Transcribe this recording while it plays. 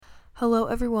Hello,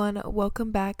 everyone. Welcome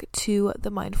back to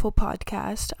the Mindful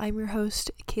Podcast. I'm your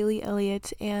host, Kaylee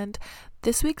Elliott, and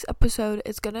this week's episode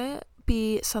is going to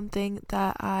be something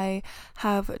that I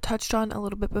have touched on a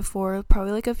little bit before,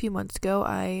 probably like a few months ago.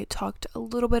 I talked a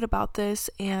little bit about this,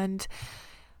 and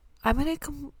I'm in a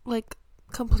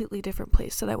completely different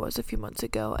place than I was a few months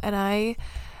ago, and I'm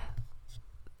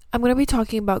going to be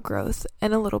talking about growth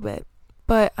in a little bit,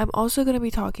 but I'm also going to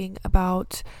be talking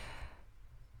about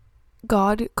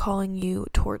God calling you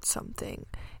towards something.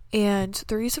 And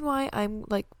the reason why I'm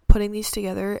putting these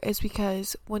together is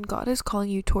because when God is calling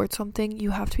you towards something,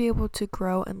 you have to be able to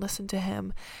grow and listen to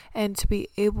Him and to be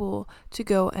able to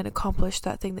go and accomplish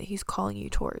that thing that He's calling you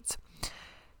towards.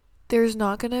 There's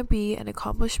not going to be an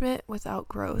accomplishment without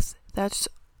growth. That's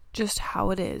just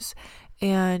how it is.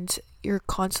 And you're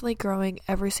constantly growing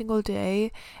every single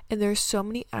day, and there's so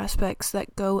many aspects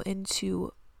that go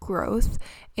into growth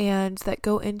and that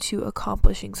go into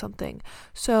accomplishing something.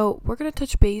 So we're going to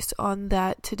touch base on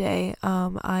that today.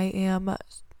 I am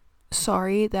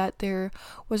sorry that there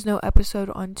was no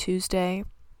episode on Tuesday.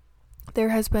 There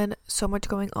has been so much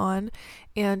going on,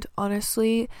 and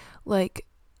honestly,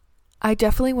 I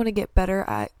definitely want to get better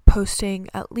at posting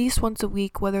at least once a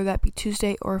week, whether that be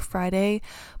Tuesday or Friday,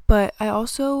 but I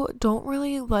also don't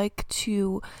really like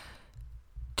to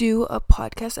do a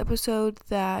podcast episode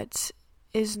that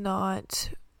is not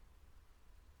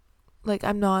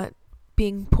I'm not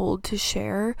being pulled to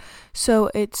share.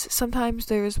 So it's sometimes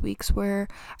there's weeks where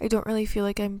I don't really feel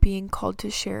like I'm being called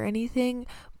to share anything,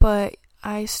 but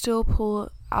I still pull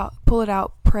it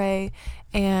out, pray,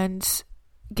 and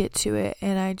get to it.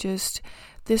 And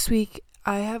this week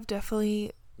I have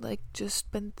definitely just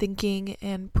been thinking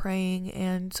and praying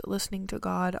and listening to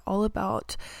God all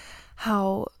about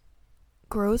how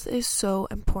growth is so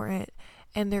important.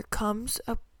 And there comes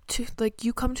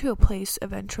you come to a place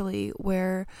eventually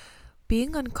where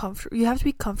being uncomfortable, you have to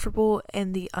be comfortable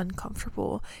in the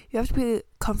uncomfortable. You have to be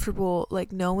comfortable,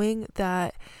 knowing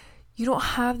that you don't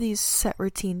have these set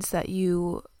routines that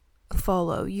you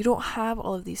follow. You don't have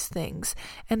all of these things,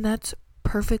 and that's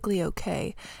perfectly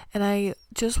okay. And I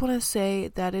just want to say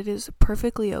that it is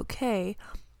perfectly okay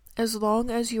as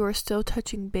long as you are still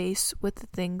touching base with the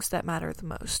things that matter the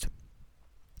most.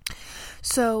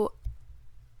 So,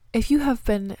 if you have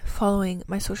been following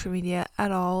my social media at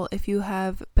all, if you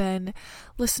have been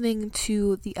listening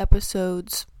to the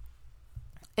episodes,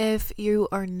 if you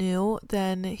are new,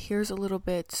 then here's a little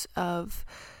bit of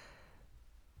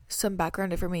some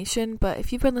background information. But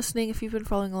if you've been listening, if you've been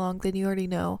following along, then you already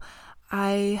know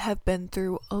I have been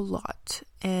through a lot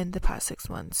in the past 6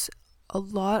 months. A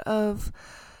lot of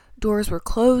doors were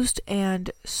closed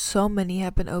and so many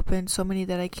have been opened, so many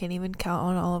that I can't even count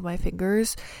on all of my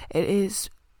fingers. It is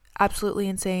absolutely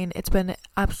insane. It's been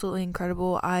absolutely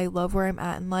incredible. I love where I'm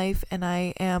at in life, and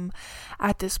I am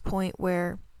at this point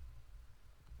where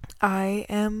I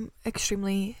am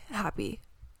extremely happy.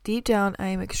 Deep down, I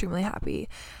am extremely happy.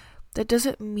 That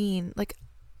doesn't mean,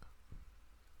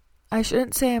 I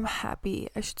shouldn't say I'm happy.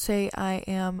 I should say I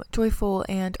am joyful,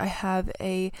 and I have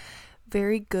a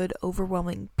very good,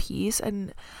 overwhelming peace.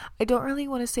 And I don't really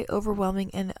want to say overwhelming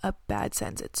in a bad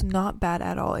sense. It's not bad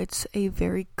at all. It's a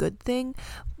very good thing,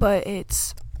 but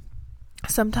it's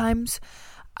sometimes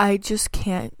I just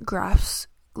can't grasp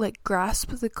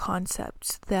the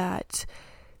concept that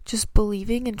just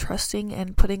believing and trusting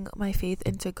and putting my faith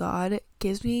into God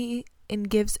gives me and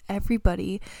gives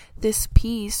everybody this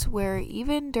peace where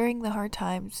even during the hard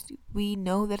times, we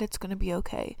know that it's going to be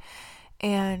okay.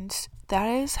 And that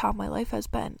is how my life has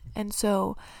been. And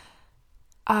so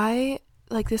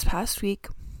this past week,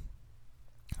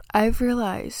 I've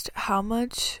realized how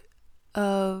much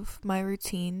of my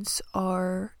routines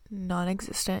are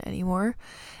non-existent anymore,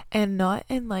 and not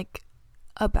in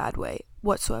a bad way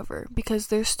whatsoever, because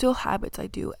there's still habits I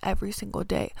do every single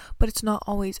day, but it's not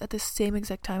always at the same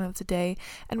exact time of the day.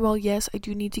 And while yes, I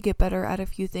do need to get better at a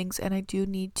few things, and I do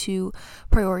need to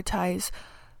prioritize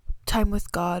time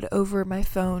with God over my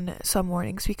phone some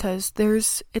mornings, because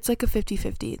it's like a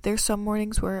 50-50. There's some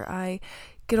mornings where I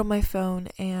get on my phone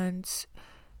and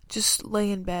just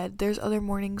lay in bed. There's other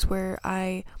mornings where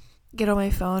I get on my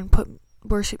phone, put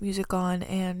worship music on,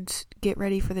 and get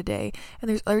ready for the day. And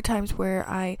there's other times where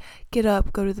I get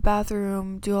up, go to the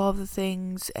bathroom, do all of the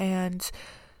things, and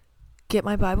get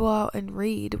my Bible out and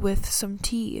read with some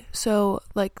tea. So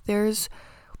there's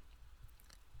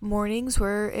mornings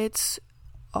where it's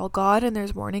all God, and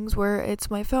there's mornings where it's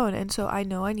my phone. And so I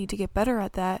know I need to get better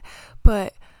at that.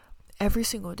 But every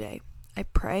single day I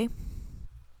pray,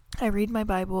 I read my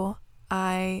Bible,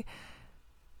 I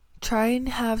try and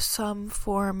have some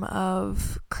form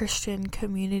of Christian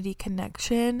community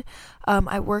connection.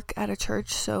 I work at a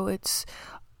church, so it's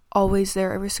always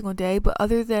there every single day, but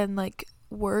other than like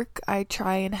work, I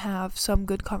try and have some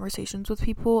good conversations with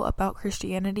people about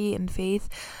Christianity and faith.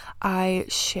 I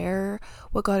share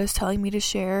what God is telling me to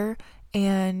share,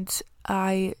 and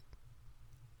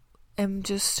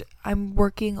I'm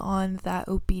working on that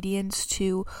obedience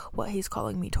to what he's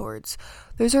calling me towards.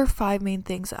 Those are 5 main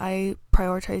things I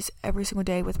prioritize every single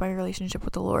day with my relationship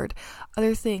with the Lord.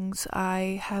 Other things,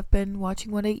 I have been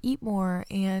watching what I eat more,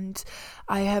 and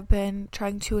I have been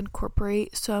trying to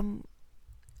incorporate some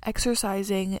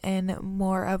exercising in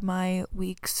more of my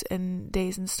weeks and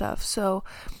days and stuff. So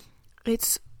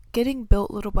it's getting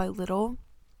built little by little.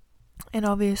 And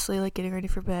obviously, like getting ready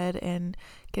for bed and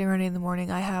getting ready in the morning,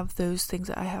 I have those things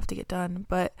that I have to get done,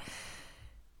 but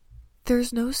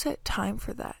there's no set time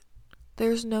for that.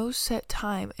 There's no set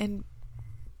time. And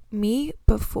me,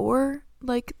 before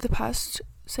like the past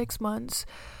 6 months,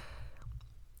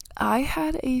 I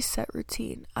had a set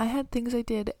routine. I had things I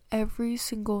did every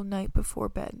single night before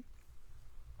bed.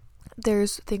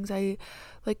 There's things I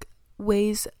like,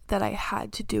 ways that I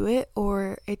had to do it,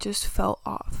 or it just felt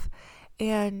off.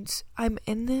 And I'm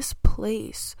in this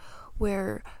place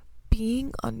where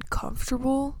being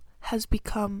uncomfortable has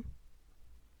become,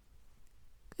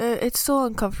 it's still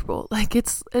uncomfortable. Like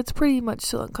it's pretty much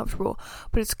still uncomfortable,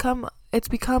 but it's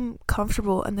become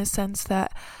comfortable in the sense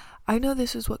that I know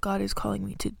this is what God is calling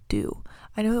me to do.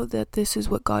 I know that this is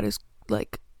what God is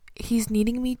like, he's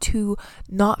needing me to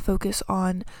not focus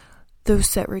on those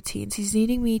set routines. He's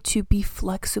needing me to be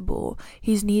flexible.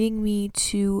 He's needing me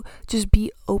to just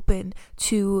be open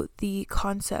to the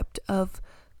concept of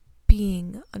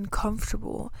being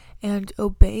uncomfortable and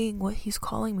obeying what he's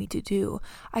calling me to do.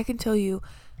 I can tell you,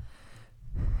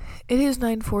 it is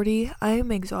 9:40. I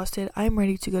am exhausted. I am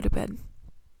ready to go to bed.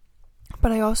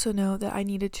 But I also know that I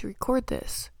needed to record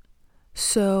this.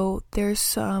 So there's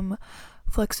some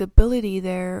flexibility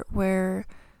there where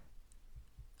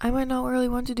I might not really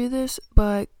want to do this,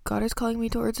 but God is calling me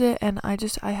towards it, and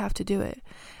I have to do it.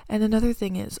 And another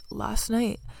thing is, last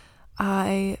night,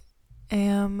 I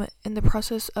am in the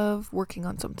process of working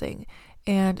on something,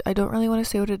 and I don't really want to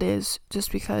say what it is,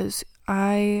 just because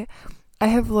I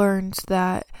have learned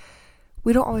that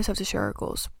we don't always have to share our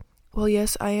goals. Well,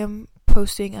 yes, I am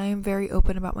very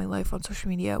open about my life on social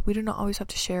media. We do not always have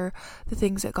to share the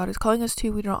things that God is calling us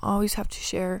to. We don't always have to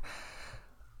share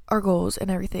our goals and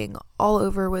everything all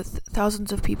over with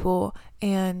thousands of people,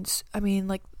 and I mean,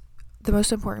 like, the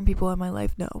most important people in my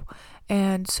life know.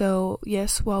 And so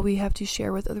yes, while we have to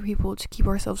share with other people to keep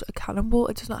ourselves accountable,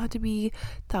 it does not have to be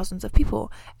thousands of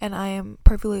people, and I am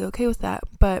perfectly okay with that.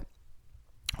 But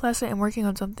last night I'm working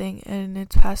on something, and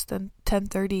it's past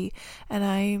 10:30, and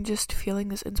I'm just feeling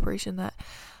this inspiration that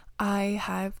I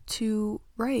have to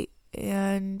write.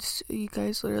 And you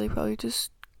guys literally probably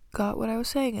just got what I was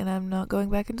saying, and I'm not going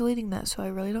back and deleting that, so I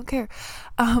really don't care.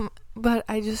 But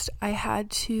I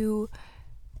had to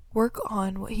work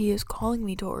on what he is calling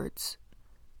me towards.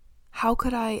 How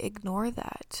could I ignore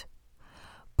that?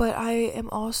 But I am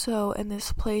also in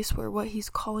this place where what he's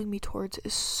calling me towards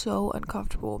is so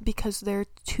uncomfortable, because there are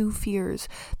 2 fears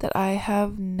that I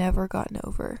have never gotten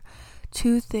over.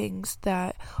 2 things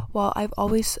that, while I've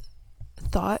always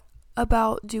thought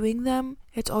about doing them,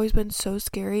 it's always been so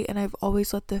scary, and I've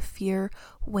always let the fear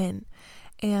win.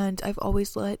 And I've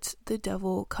always let the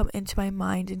devil come into my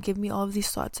mind and give me all of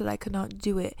these thoughts that I could not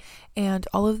do it, and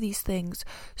all of these things.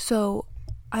 So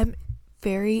I'm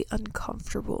very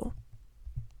uncomfortable,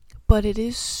 but it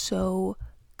is so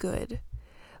good,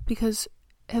 because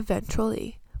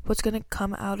eventually what's going to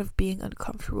come out of being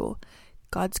uncomfortable,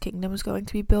 God's kingdom is going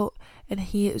to be built, and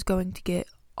he is going to get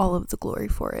all of the glory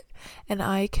for it. And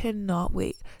I cannot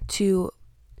wait to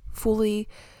fully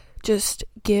just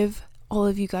give all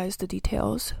of you guys the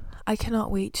details. I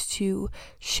cannot wait to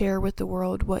share with the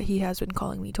world what he has been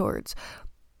calling me towards.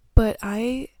 But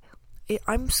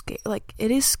I'm scared. Like,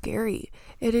 it is scary.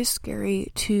 It is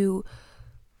scary to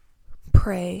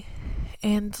pray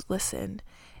and listen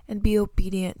and be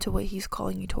obedient to what he's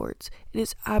calling you towards. It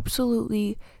is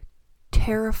absolutely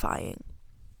terrifying,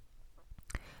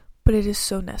 but it is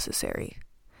so necessary.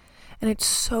 And it's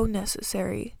so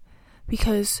necessary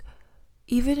because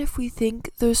even if we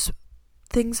think those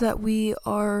things that we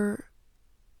are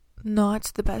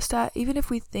not the best at, even if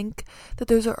we think that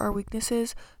those are our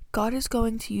weaknesses, God is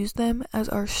going to use them as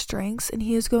our strengths, and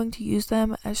he is going to use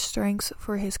them as strengths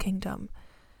for his kingdom.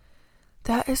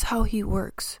 That is how he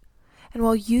works. And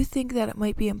while you think that it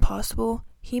might be impossible,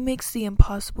 he makes the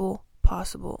impossible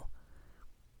possible.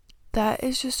 That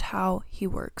is just how he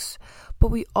works.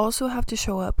 But we also have to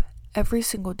show up every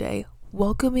single day,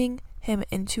 welcoming him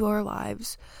into our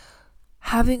lives,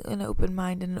 having an open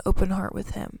mind and an open heart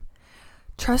with him,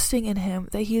 trusting in him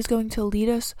that he is going to lead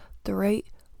us the right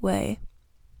way,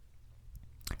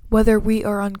 whether we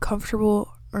are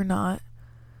uncomfortable or not.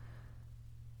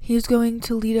 He is going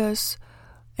to lead us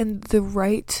in the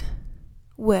right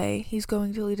way. He's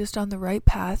going to lead us down the right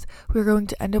path. We're going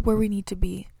to end up where we need to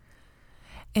be.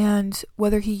 And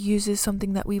whether he uses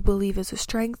something that we believe is a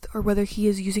strength or whether he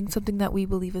is using something that we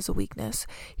believe is a weakness,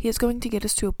 he is going to get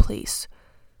us to a place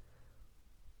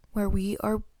where we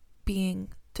are being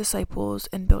disciples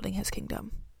and building his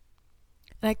kingdom.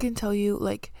 And I can tell you,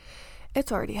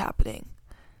 it's already happening.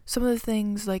 Some of the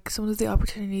things, some of the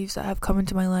opportunities that have come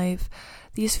into my life,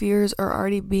 these fears are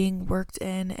already being worked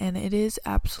in, and it is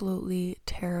absolutely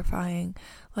terrifying.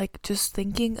 Just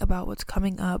thinking about what's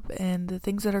coming up and the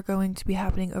things that are going to be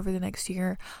happening over the next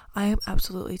year, I am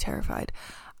absolutely terrified.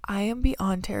 I am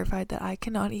beyond terrified that I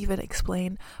cannot even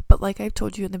explain, but like I've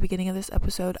told you in the beginning of this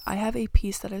episode, I have a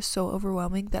peace that is so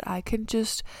overwhelming that I can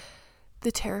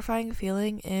the terrifying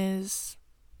feeling is,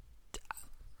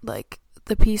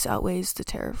 the peace outweighs the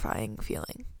terrifying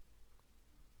feeling.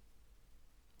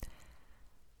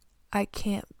 I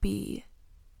can't be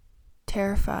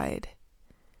terrified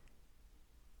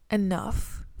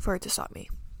enough for it to stop me.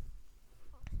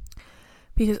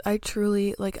 Because I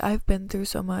truly, I've been through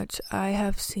so much. I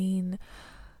have seen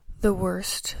the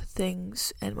worst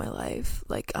things in my life.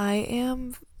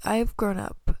 I've grown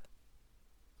up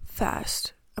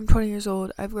fast. I'm 20 years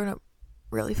old. I've grown up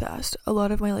really fast. A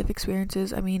lot of my life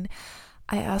experiences,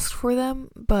 I asked for them,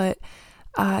 but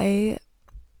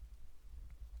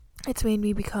it's made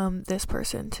me become this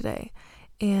person today.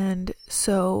 And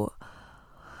so,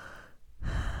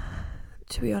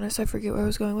 to be honest, I forget where I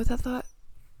was going with that thought.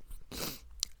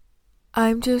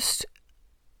 I'm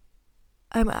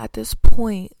at this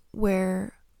point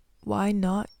where, why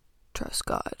not trust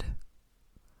God?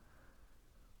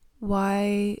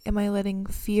 Why am I letting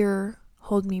fear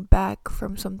hold me back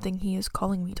from something he is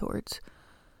calling me towards?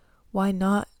 Why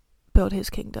not build his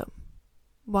kingdom?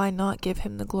 Why not give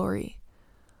him the glory?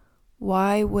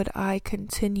 Why would I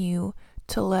continue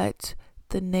to let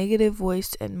the negative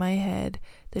voice in my head,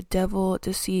 the devil,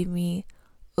 deceive me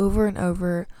over and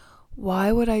over?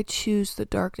 Why would I choose the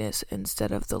darkness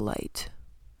instead of the light?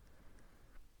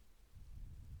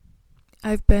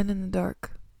 I've been in the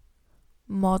dark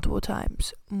multiple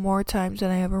times, more times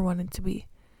than I ever wanted to be.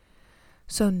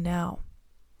 So now,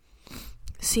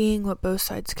 seeing what both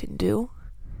sides can do,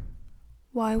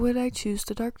 why would I choose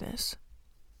the darkness?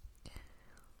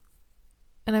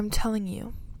 And I'm telling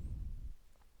you,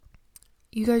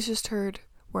 you guys just heard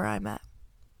where I'm at.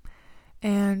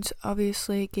 And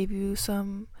obviously gave you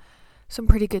some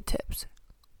pretty good tips.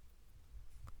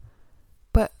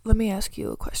 But let me ask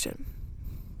you a question.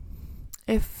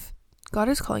 If God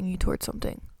is calling you towards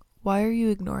something, why are you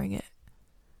ignoring it?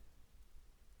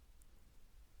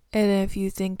 And if you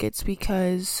think it's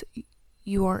because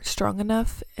you aren't strong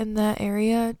enough in that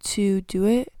area to do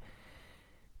it,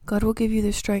 God will give you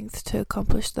the strength to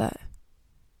accomplish that.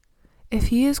 If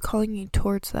he is calling you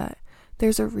towards that,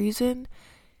 there's a reason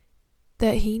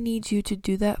that he needs you to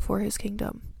do that for his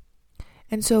kingdom.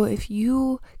 And so if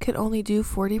you can only do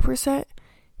 40%,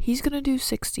 he's going to do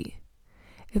 60.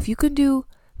 If you can do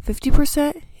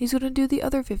 50%, he's going to do the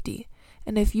other 50.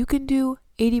 And if you can do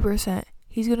 80%,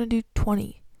 he's going to do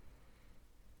 20.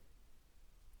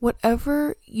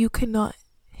 Whatever you cannot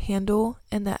handle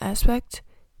in that aspect,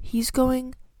 he's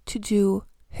going to do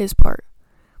his part.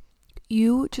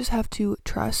 You just have to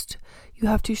trust. You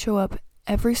have to show up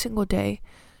every single day,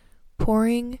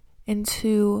 pouring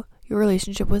into your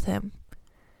relationship with him.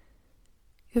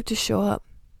 You have to show up.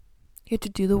 You have to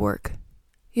do the work.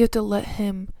 You have to let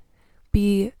him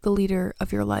be the leader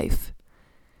of your life.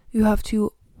 You have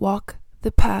to walk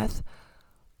the path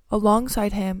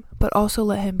alongside him, but also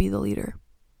let him be the leader.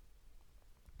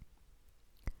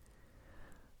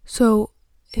 So,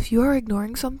 if you are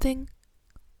ignoring something,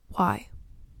 why?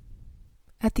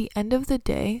 At the end of the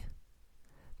day,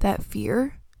 that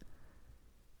fear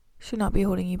should not be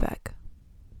holding you back.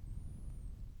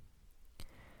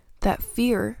 That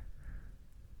fear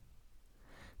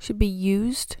should be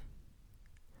used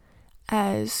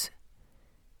as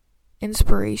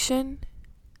inspiration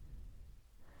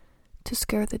to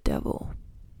scare the devil.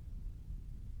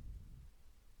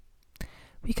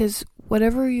 Because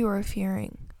whatever you are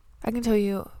fearing, I can tell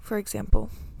you, for example,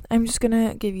 I'm just going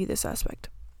to give you this aspect.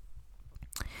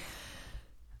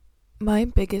 My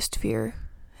biggest fear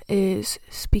is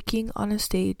speaking on a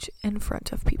stage in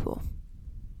front of people.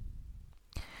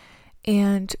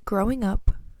 And growing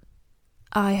up,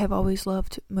 I have always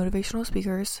loved motivational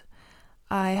speakers.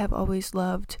 I have always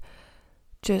loved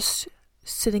just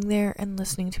sitting there and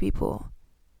listening to people.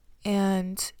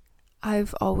 And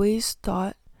I've always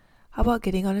thought, how about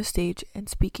getting on a stage and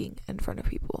speaking in front of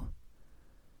people?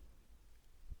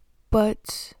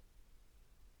 But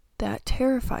that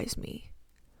terrifies me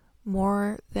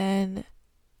more than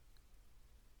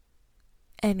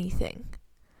anything.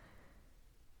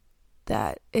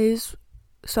 That is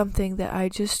something that I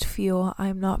just feel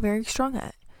I'm not very strong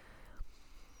at.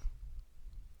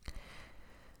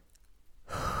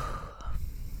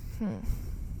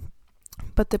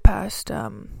 But the past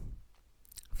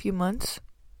few months,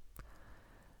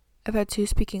 I've had 2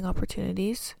 speaking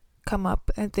opportunities come up,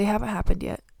 and they haven't happened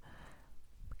yet.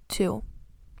 2.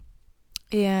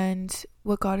 And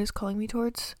what God is calling me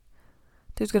towards,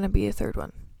 there's going to be a 3rd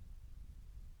one.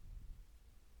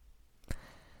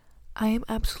 I am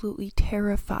absolutely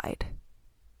terrified.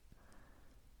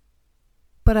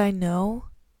 But I know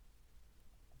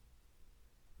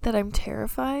that I'm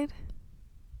terrified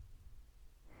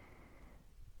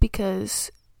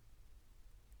because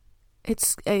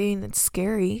it's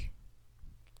scary.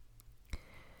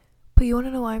 But you want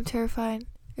to know why I'm terrified?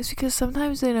 It's because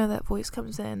sometimes I know that voice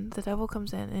comes in, the devil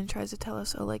comes in and tries to tell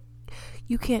us, oh, like,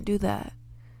 you can't do that.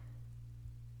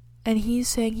 And he's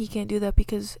saying he can't do that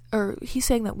he's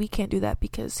saying that we can't do that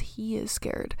because he is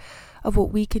scared of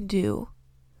what we can do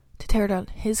to tear down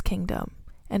his kingdom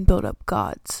and build up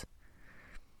God's.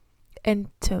 And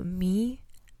to me,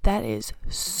 that is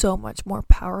so much more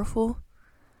powerful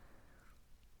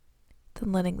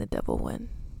than letting the devil win.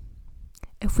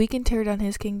 If we can tear down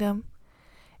his kingdom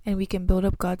and we can build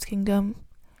up God's kingdom,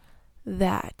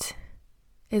 that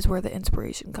is where the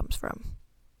inspiration comes from.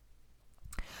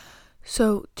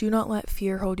 So do not let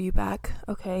fear hold you back,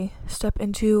 okay? Step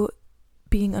into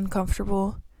being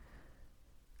uncomfortable.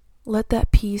 Let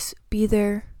that peace be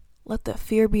there. Let the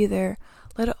fear be there.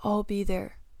 Let it all be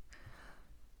there.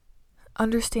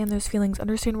 Understand those feelings.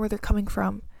 Understand where they're coming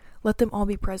from. Let them all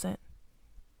be present.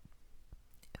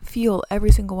 Feel every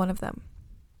single one of them.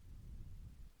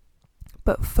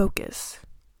 But focus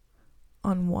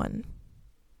on one.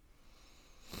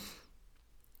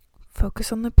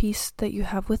 Focus on the peace that you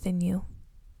have within you.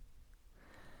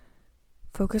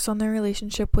 Focus on their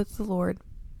relationship with the Lord.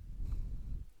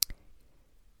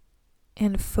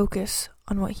 And focus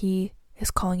on what He is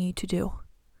calling you to do.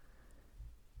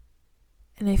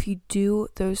 And if you do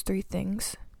those 3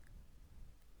 things,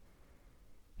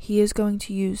 He is going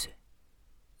to use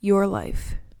your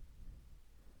life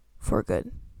for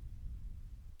good.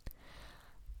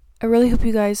 I really hope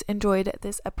you guys enjoyed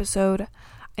this episode.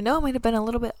 I know it might have been a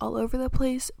little bit all over the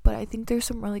place, but I think there's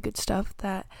some really good stuff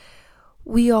that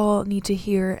we all need to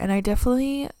hear. And I'm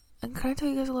can I tell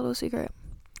you guys a little secret?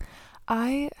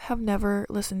 I have never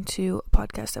listened to a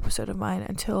podcast episode of mine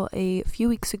until a few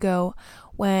weeks ago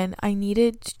when I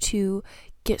needed to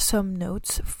get some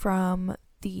notes from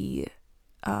the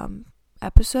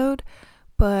episode.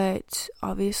 But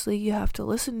obviously you have to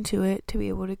listen to it to be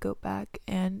able to go back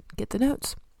and get the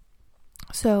notes.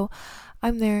 So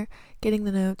I'm there getting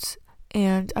the notes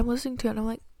and I'm listening to it and I'm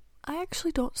like, I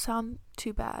actually don't sound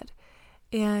too bad.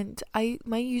 And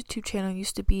my YouTube channel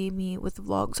used to be me with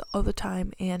vlogs all the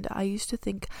time, and I used to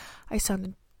think I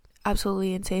sounded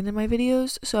absolutely insane in my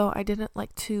videos, so I didn't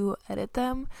like to edit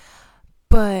them.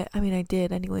 But I mean, I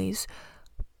did anyways.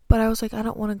 But I was like, I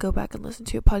don't want to go back and listen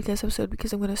to a podcast episode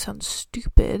because I'm going to sound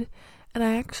stupid. And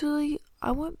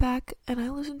I went back and I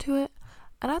listened to it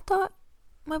and I thought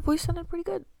my voice sounded pretty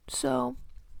good. So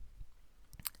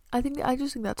I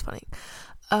just think that's funny.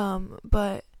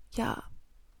 But yeah.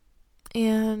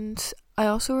 And I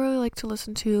also really like to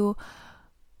listen to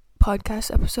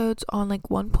podcast episodes on like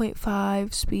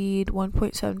 1.5 speed,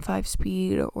 1.75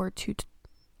 speed, or 2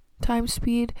 times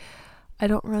speed. I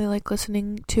don't really like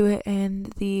listening to it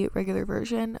in the regular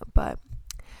version, but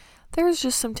there's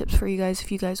just some tips for you guys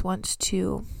if you guys want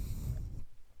to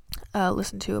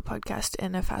listen to a podcast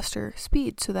in a faster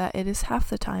speed so that it is half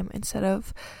the time instead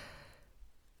of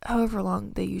however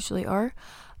long they usually are.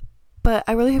 But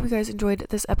I really hope you guys enjoyed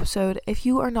this episode. If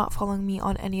you are not following me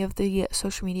on any of the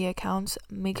social media accounts,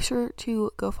 make sure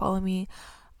to go follow me.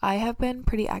 I have been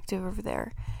pretty active over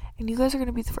there, and you guys are going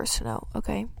to be the first to know,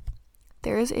 okay?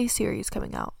 There is a series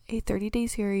coming out, a 30-day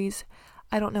series.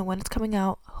 I don't know when it's coming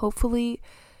out. Hopefully,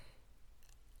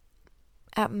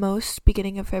 at most,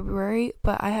 beginning of February,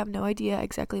 but I have no idea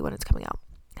exactly when it's coming out.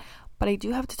 But I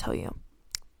do have to tell you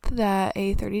that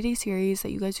a 30-day series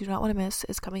that you guys do not want to miss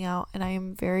is coming out, and I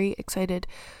am very excited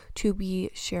to be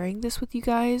sharing this with you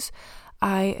guys.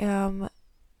 I am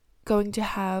going to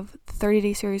have the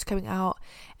 30-day series coming out,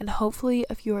 and hopefully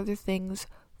a few other things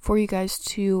for you guys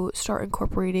to start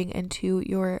incorporating into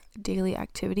your daily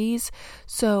activities.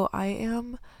 So I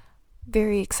am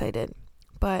very excited,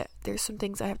 but there's some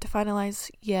things I have to finalize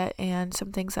yet and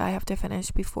some things I have to finish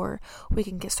before we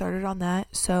can get started on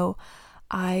that. So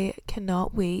I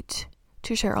cannot wait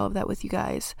to share all of that with you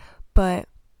guys. But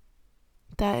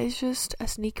that is just a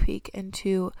sneak peek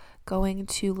into going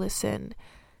to listen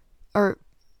or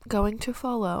going to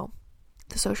follow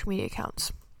the social media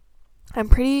accounts. I'm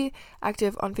pretty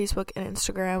active on Facebook and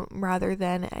Instagram rather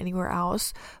than anywhere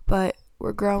else, but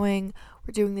we're growing,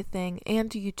 we're doing the thing, and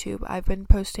YouTube. I've been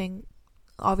posting,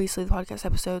 obviously, the podcast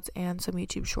episodes and some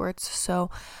YouTube shorts, so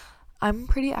I'm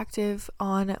pretty active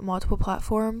on multiple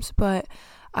platforms, but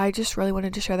I just really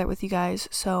wanted to share that with you guys,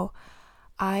 so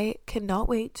I cannot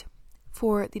wait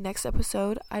for the next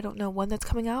episode. I don't know when that's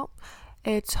coming out.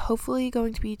 It's hopefully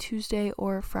going to be Tuesday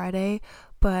or Friday,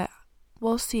 but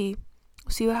we'll see.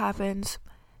 See what happens.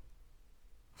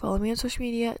 Follow me on social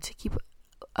media to keep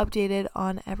updated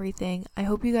on everything. I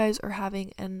hope you guys are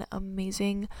having an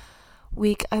amazing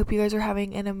week. I hope you guys are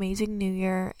having an amazing new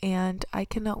year, and I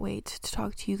cannot wait to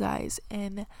talk to you guys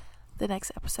in the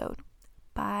next episode.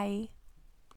 Bye.